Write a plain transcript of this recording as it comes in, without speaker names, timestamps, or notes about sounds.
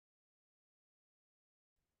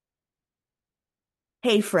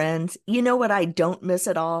Hey, friends, you know what I don't miss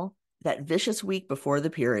at all? That vicious week before the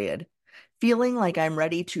period. Feeling like I'm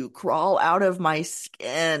ready to crawl out of my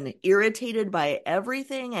skin, irritated by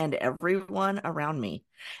everything and everyone around me,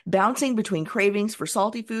 bouncing between cravings for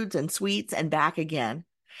salty foods and sweets and back again.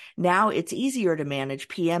 Now it's easier to manage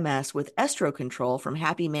PMS with Estro Control from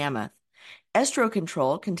Happy Mammoth. Estro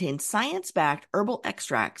Control contains science-backed herbal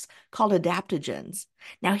extracts called adaptogens.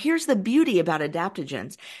 Now, here's the beauty about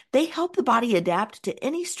adaptogens. They help the body adapt to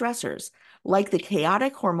any stressors, like the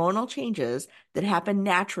chaotic hormonal changes that happen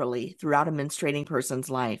naturally throughout a menstruating person's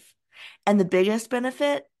life. And the biggest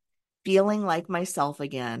benefit? Feeling like myself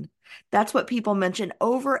again. That's what people mention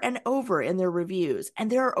over and over in their reviews.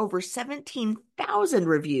 And there are over 17,000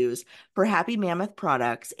 reviews for Happy Mammoth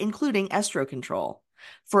products, including Estro Control.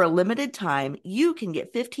 For a limited time, you can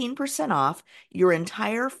get 15% off your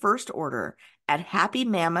entire first order at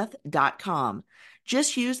happymammoth.com.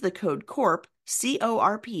 Just use the code CORP,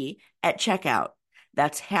 CORP, at checkout.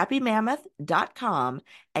 That's happymammoth.com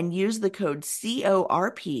and use the code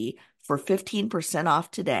CORP for 15% off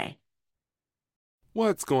today.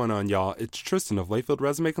 What's going on, y'all? It's Tristan of Layfield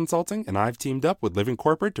Resume Consulting, and I've teamed up with Living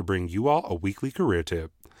Corporate to bring you all a weekly career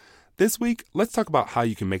tip. This week, let's talk about how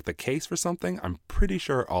you can make the case for something I'm pretty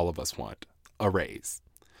sure all of us want: a raise.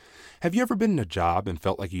 Have you ever been in a job and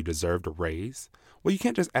felt like you deserved a raise? Well, you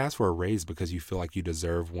can't just ask for a raise because you feel like you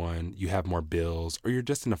deserve one, you have more bills, or you're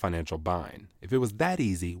just in a financial bind. If it was that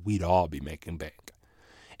easy, we'd all be making bank.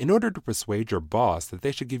 In order to persuade your boss that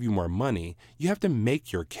they should give you more money, you have to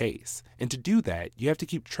make your case. And to do that, you have to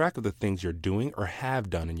keep track of the things you're doing or have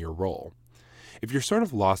done in your role. If you're sort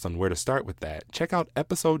of lost on where to start with that, check out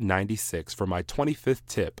episode 96 for my 25th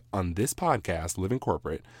tip on this podcast, Living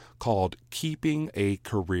Corporate, called Keeping a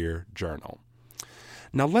Career Journal.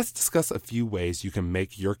 Now let's discuss a few ways you can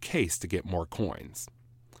make your case to get more coins.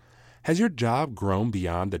 Has your job grown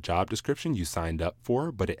beyond the job description you signed up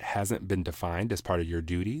for, but it hasn't been defined as part of your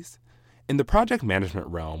duties? In the project management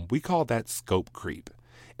realm, we call that scope creep.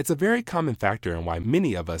 It's a very common factor in why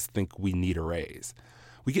many of us think we need a raise.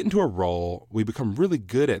 We get into a role, we become really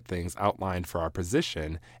good at things outlined for our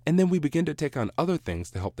position, and then we begin to take on other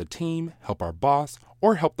things to help the team, help our boss,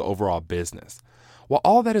 or help the overall business. While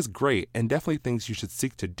all that is great and definitely things you should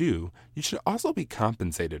seek to do, you should also be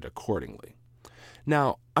compensated accordingly.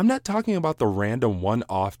 Now, I'm not talking about the random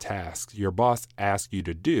one-off tasks your boss asks you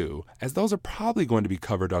to do, as those are probably going to be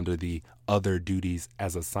covered under the other duties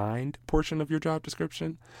as assigned portion of your job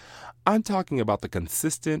description. I'm talking about the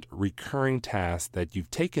consistent, recurring tasks that you've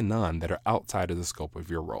taken on that are outside of the scope of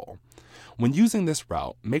your role. When using this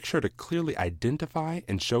route, make sure to clearly identify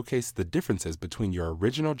and showcase the differences between your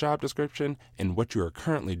original job description and what you are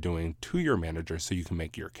currently doing to your manager so you can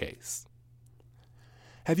make your case.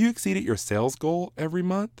 Have you exceeded your sales goal every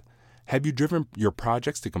month? Have you driven your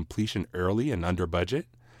projects to completion early and under budget?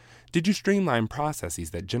 Did you streamline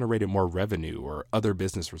processes that generated more revenue or other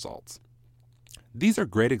business results? These are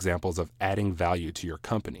great examples of adding value to your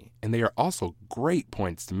company, and they are also great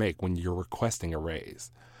points to make when you're requesting a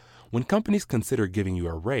raise. When companies consider giving you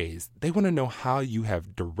a raise, they want to know how you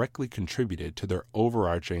have directly contributed to their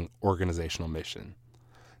overarching organizational mission.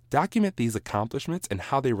 Document these accomplishments and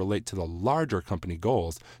how they relate to the larger company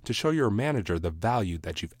goals to show your manager the value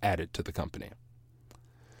that you've added to the company.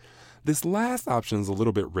 This last option is a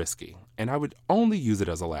little bit risky, and I would only use it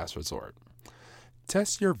as a last resort.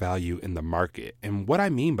 Test your value in the market, and what I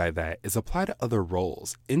mean by that is apply to other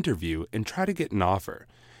roles, interview, and try to get an offer.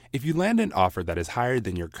 If you land an offer that is higher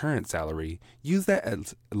than your current salary, use that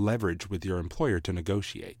as leverage with your employer to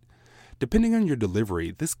negotiate. Depending on your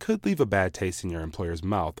delivery, this could leave a bad taste in your employer's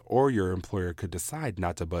mouth, or your employer could decide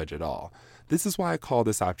not to budge at all. This is why I call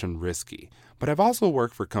this option risky, but I've also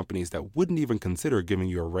worked for companies that wouldn't even consider giving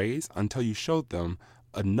you a raise until you showed them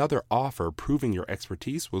another offer proving your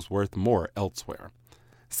expertise was worth more elsewhere.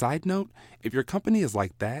 Side note, if your company is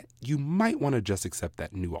like that, you might want to just accept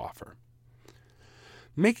that new offer.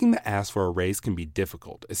 Making the ask for a raise can be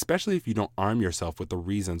difficult, especially if you don't arm yourself with the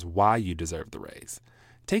reasons why you deserve the raise.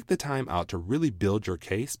 Take the time out to really build your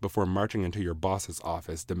case before marching into your boss's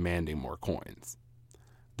office demanding more coins.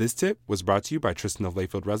 This tip was brought to you by Tristan of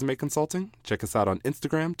Layfield Resume Consulting. Check us out on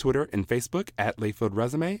Instagram, Twitter, and Facebook at Layfield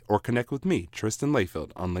Resume, or connect with me, Tristan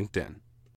Layfield, on LinkedIn.